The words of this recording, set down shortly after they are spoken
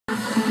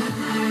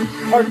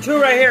Part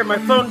 2 right here. My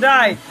phone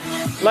died,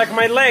 like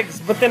my legs,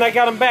 but then I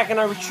got them back and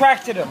I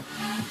retracted them.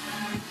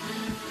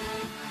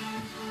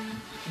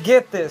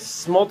 Get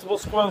this, multiple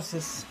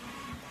sclerosis.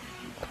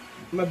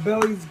 My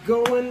belly's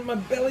going, my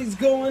belly's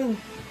going.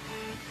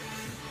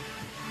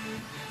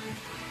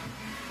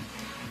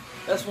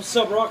 That's what's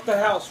up, rock the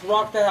house,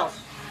 rock the house.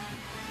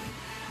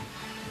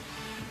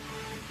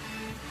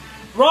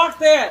 Rock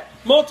that!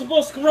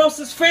 Multiple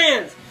sclerosis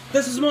fans!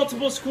 This is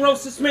multiple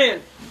sclerosis man.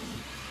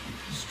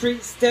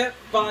 Street step,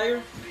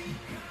 fire.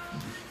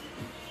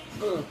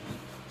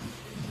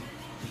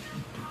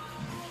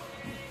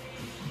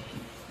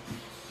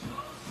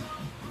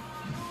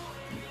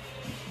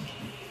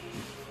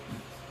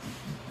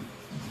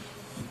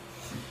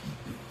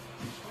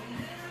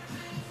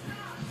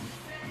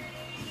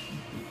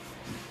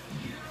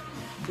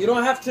 You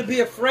don't have to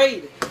be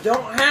afraid.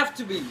 Don't have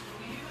to be.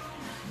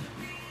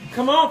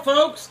 Come on,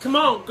 folks. Come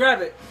on,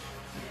 grab it.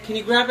 Can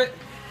you grab it?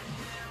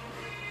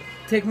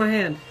 Take my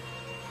hand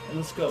and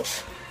let's go.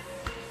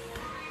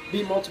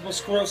 Beat multiple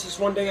sclerosis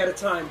one day at a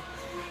time.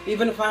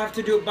 Even if I have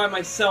to do it by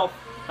myself,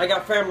 I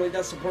got family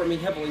that support me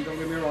heavily, don't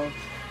get me wrong.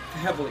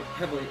 Heavily,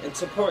 heavily. And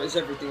support is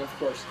everything, of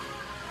course.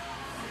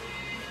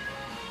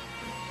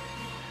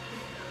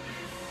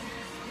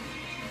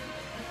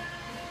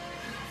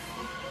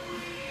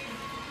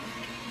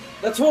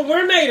 That's what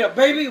we're made of,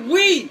 baby.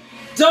 We,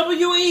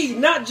 W-E,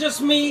 not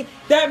just me.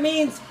 That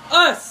means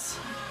us.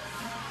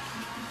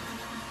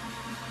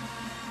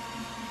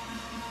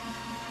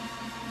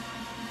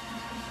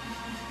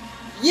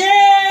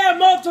 Yeah,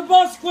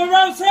 multiple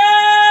sclerosis!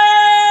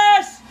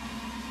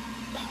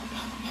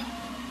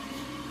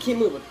 Keep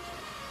moving.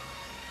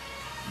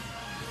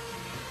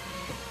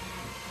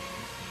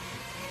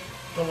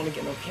 Don't want to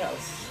get no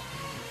calluses.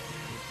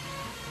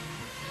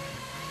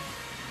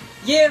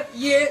 Yeah,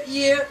 yeah,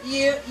 yeah,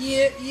 yeah,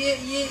 yeah, yeah,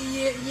 yeah,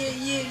 yeah,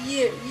 yeah,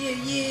 yeah, yeah,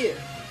 yeah.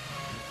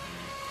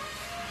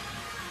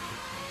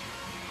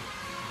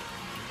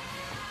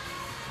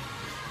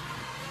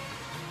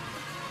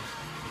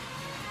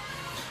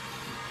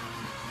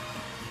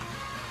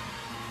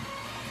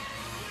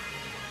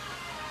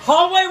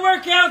 Hallway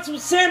workouts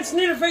with Sam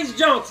Snitterface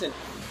Johnson.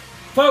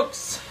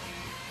 Folks,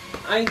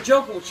 I ain't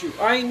joking with you.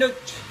 I ain't no...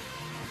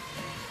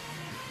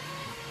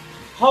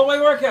 Hallway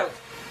workouts.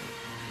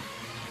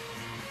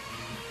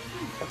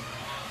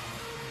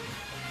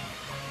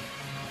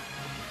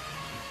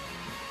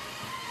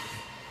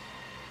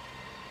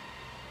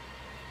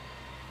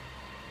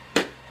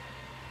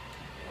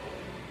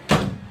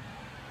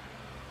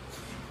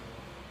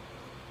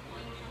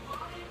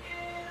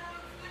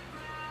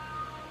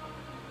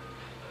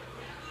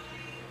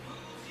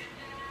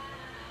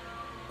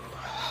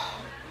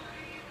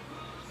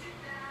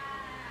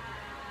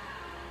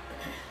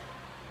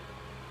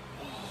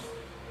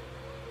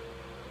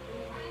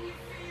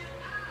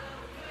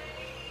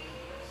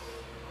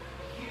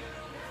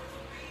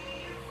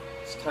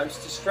 Times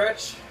to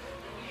stretch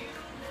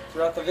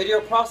throughout the video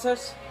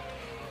process.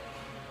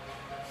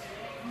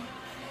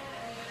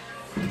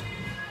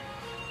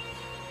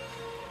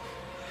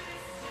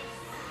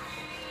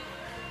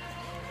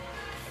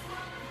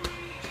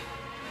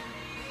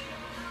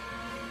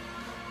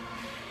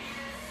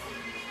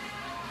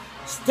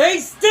 Stay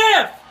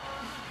stiff!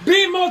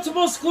 Beat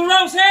multiple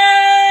sclerosis!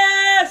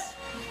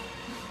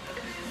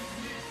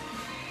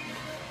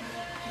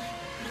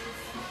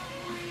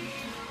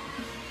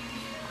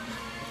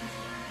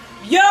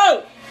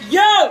 Yo!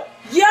 Yo!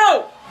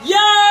 Yo! Yo!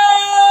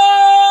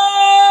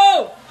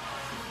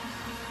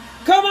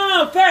 Come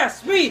on, fast,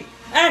 speed,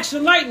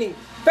 action, lightning.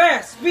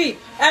 Fast, speed,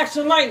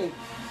 action, lightning.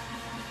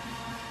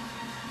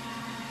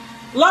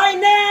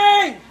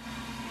 Lightning!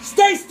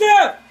 Stay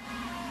stiff!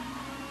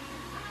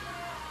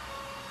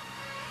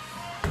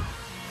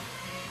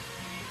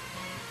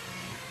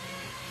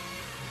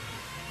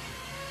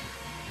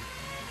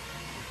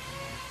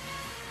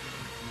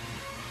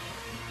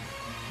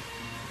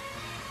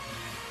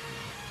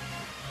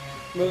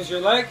 Moves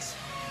your legs,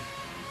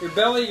 your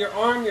belly, your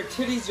arm, your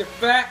titties, your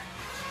fat,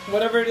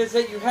 whatever it is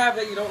that you have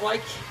that you don't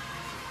like.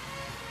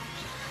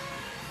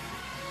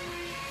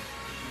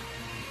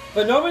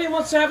 But nobody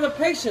wants to have the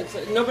patience.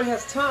 Nobody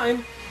has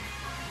time.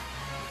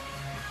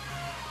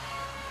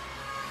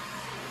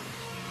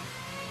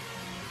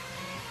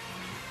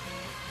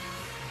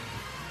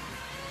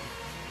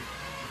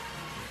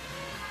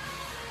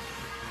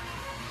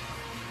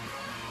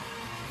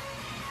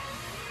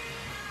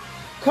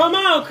 Come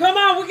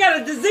on, we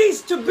got a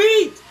disease to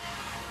beat!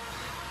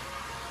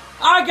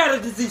 I got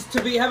a disease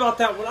to beat, how about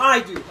that one? I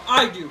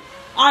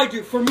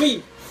do, for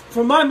me,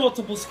 for my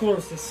multiple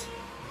sclerosis.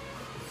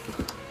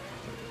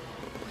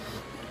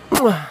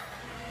 I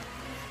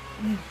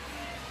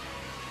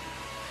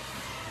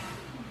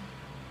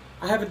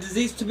have a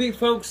disease to beat,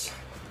 folks,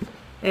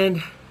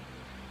 and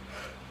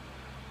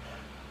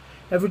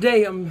every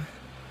day I'm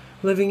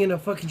living in a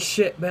fucking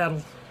shit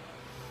battle,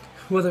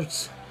 whether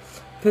it's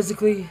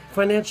physically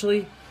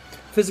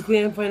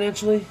and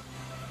financially.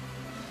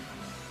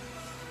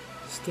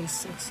 Stay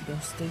sexy, though.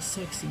 Stay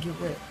sexy. Get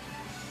ripped.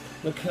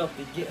 Look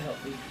healthy. Get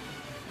healthy.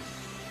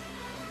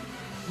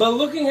 But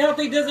looking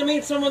healthy doesn't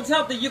mean someone's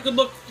healthy. You could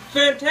look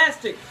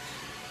fantastic.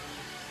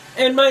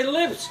 And my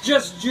lips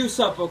just juice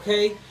up,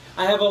 okay?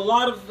 I have a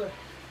lot of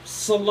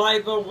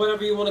saliva,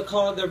 whatever you want to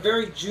call it. They're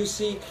very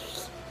juicy.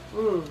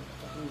 If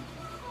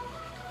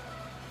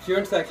you're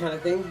into that kind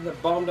of thing, the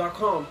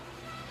bomb.com.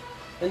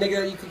 A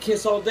nigga that you could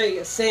kiss all day.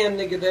 A Sam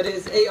nigga that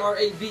is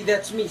ARAB.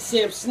 That's me,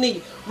 Sam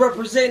Snee.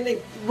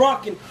 Representing,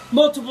 rocking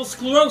multiple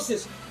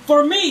sclerosis.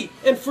 For me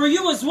and for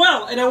you as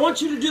well. And I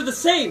want you to do the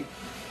same.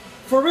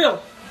 For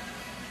real.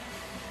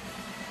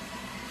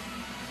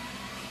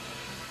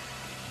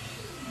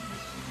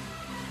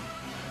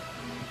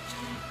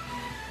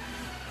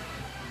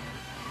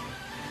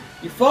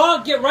 You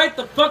fall, get right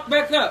the fuck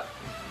back up.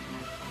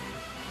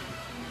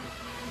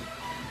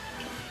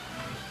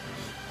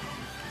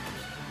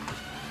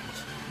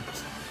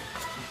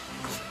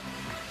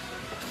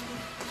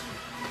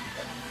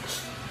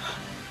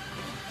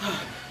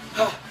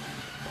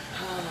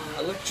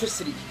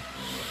 Electricity.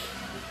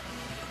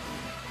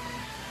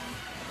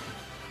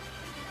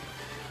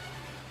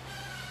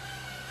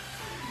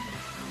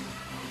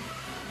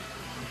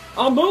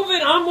 I'm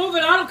moving.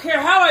 I don't care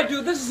how I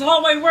do. This is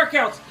hallway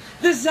workouts.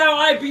 This is how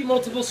I beat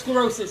multiple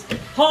sclerosis.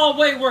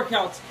 Hallway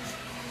workouts.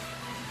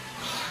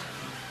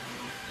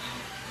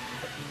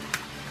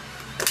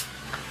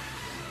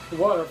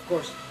 Water, of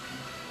course.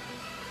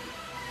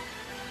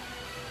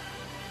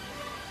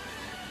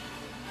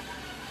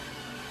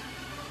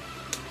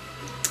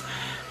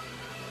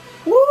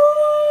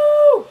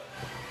 Woo!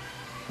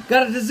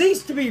 Got a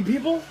disease to beat,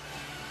 people.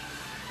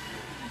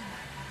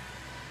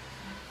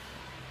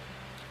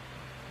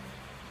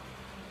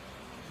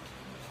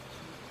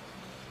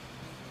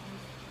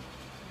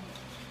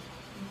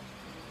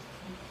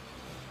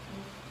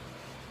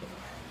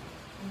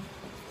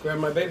 Grab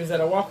my babies that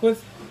I walk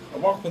with. I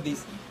walk with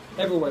these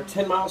everywhere.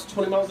 10 miles,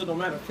 20 miles, it don't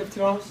matter. 50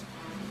 miles.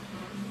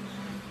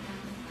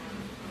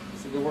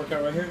 It's a good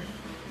workout right here.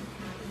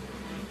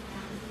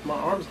 My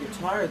arms get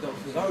tired though,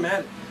 because I'm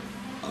at it.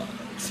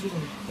 Excuse me.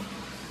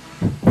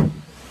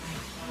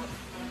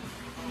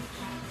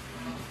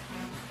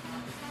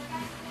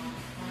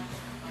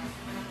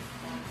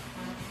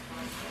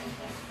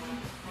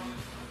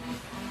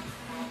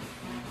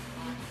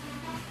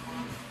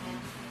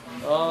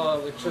 Oh,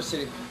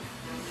 electricity.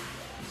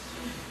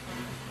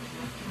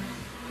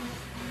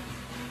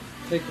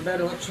 Take the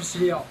bad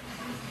electricity out.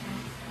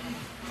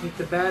 Take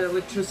the bad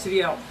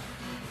electricity out.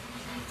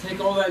 Take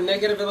all that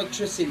negative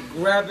electricity,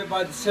 grab it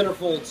by the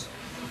centerfolds,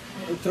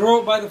 and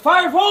throw it by the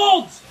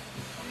firefolds!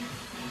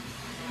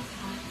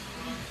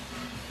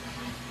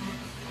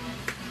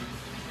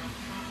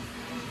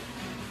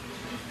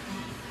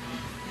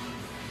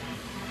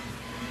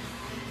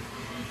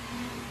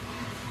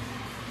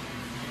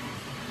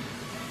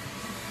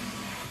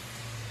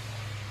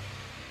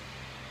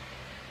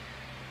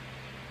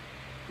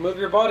 Move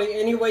your body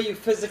any way you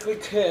physically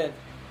could.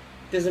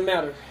 Doesn't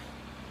matter.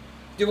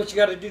 Do what you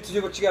gotta do to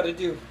do what you gotta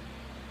do.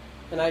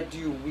 And I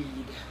do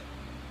weed.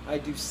 I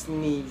do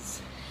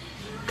sneeze.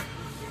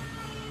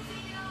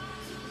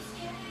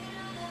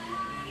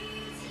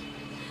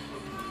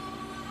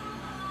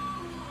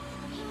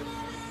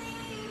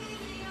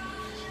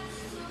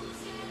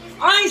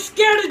 I ain't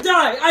scared to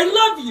die. I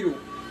love you.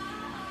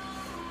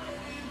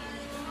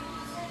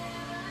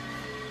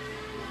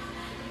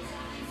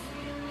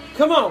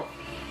 Come on.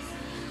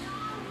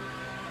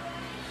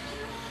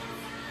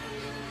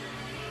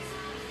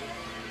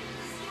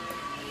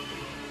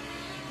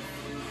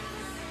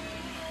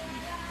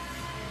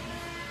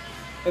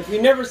 If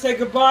you never say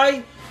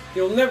goodbye,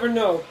 you'll never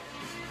know.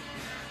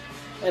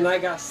 And I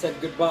got said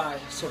goodbye,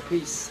 so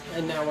peace.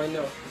 And now I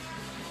know.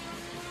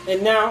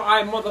 And now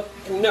I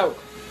motherfucking know.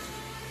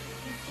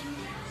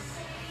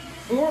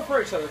 We work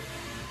for each other.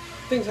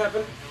 Things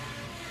happen.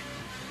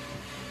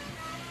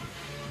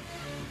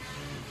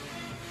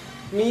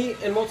 Me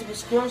and multiple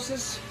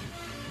sclerosis,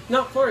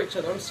 not for each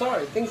other. I'm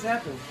sorry. Things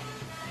happen.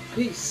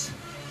 Peace.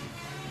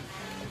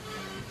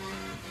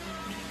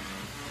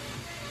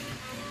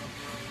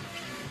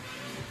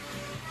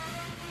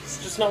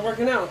 It's just not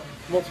working out.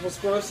 Multiple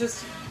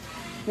sclerosis.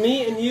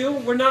 Me and you,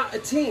 we're not a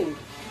team.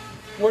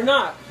 We're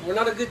not. We're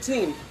not a good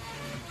team.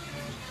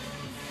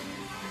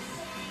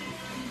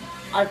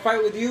 I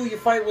fight with you, you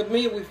fight with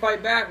me, we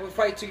fight back, we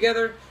fight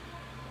together.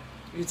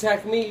 You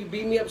attack me, you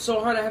beat me up so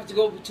hard I have to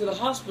go to the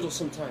hospital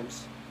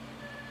sometimes.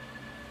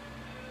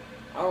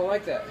 I don't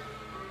like that.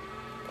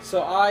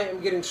 So I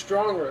am getting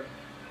stronger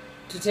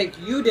to take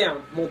you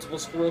down, multiple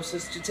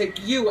sclerosis, to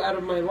take you out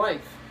of my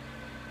life.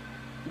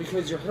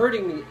 Because you're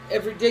hurting me.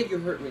 Every day you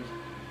hurt me.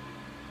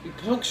 You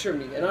puncture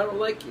me, and I don't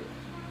like it.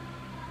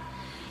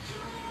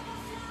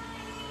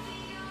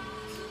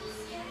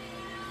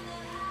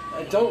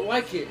 I don't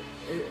like it.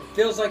 It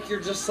feels like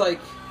you're just like...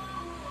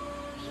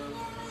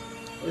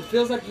 It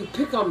feels like you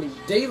pick on me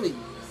daily.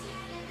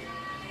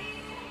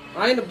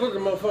 I ain't a booger,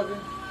 motherfucker.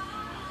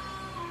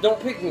 Don't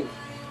pick me.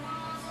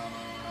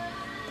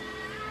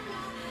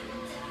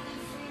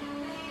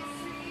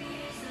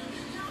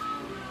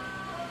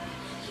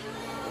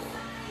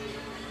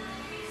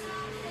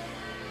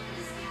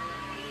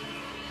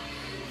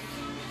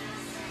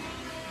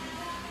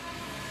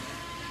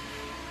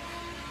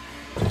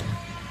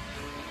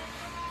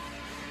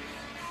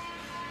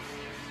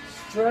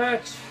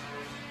 Stretch.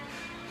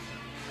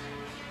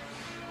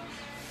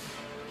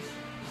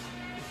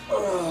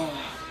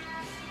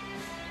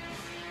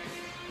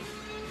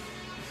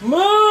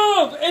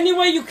 Move! Any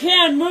way you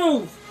can,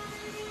 move!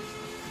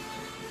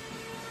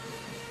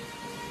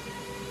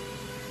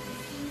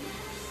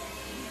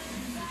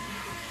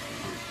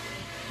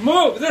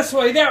 Move this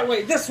way, that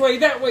way, this way,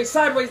 that way,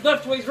 sideways,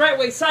 left ways, right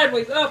way,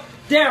 sideways, up,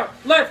 down,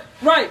 left,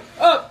 right,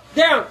 up,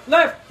 down,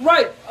 left,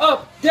 right,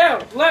 up,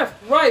 down, left,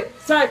 right,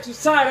 side to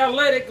side. I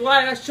let it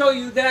glide. I show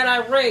you that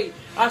I ray.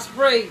 I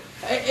spray.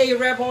 I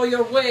wrap all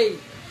your way.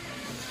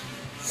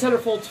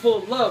 Centerfold's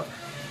full of love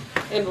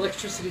and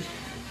electricity.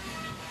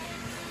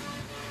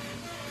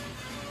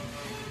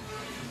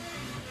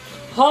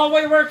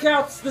 Hallway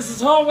workouts. This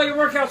is hallway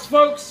workouts,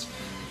 folks.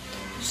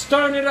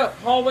 Starting it up.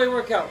 Hallway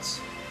workouts.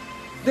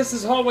 This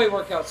is hallway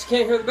workouts.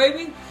 Can't hear the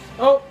baby?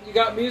 Oh, you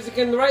got music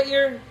in the right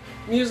ear,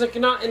 music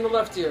not in the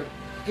left ear.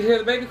 You can hear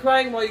the baby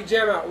crying while you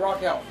jam out,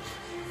 rock out.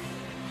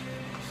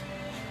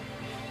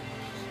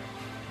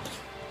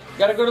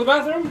 Gotta go to the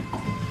bathroom?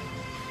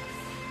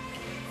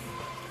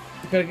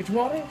 Gotta get your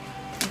water?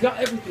 You got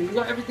everything. You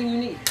got everything you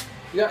need.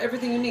 You got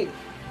everything you need.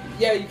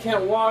 Yeah, you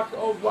can't walk.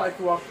 Oh, well, I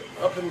can walk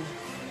up in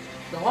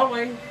the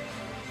hallway.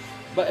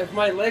 But if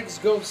my legs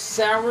go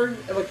sour,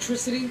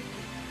 electricity,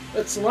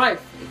 it's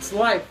life. It's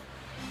life.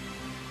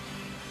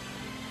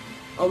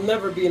 I'll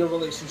never be in a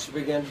relationship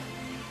again.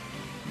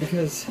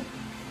 Because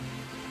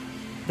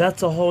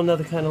that's a whole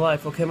nother kind of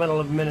life. Okay, I'm at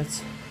 11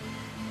 minutes.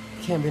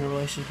 I can't be in a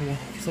relationship again.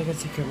 Because I gotta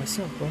take care of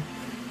myself, bro.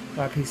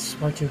 Alright, peace.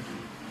 Part 2.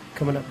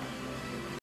 Coming up.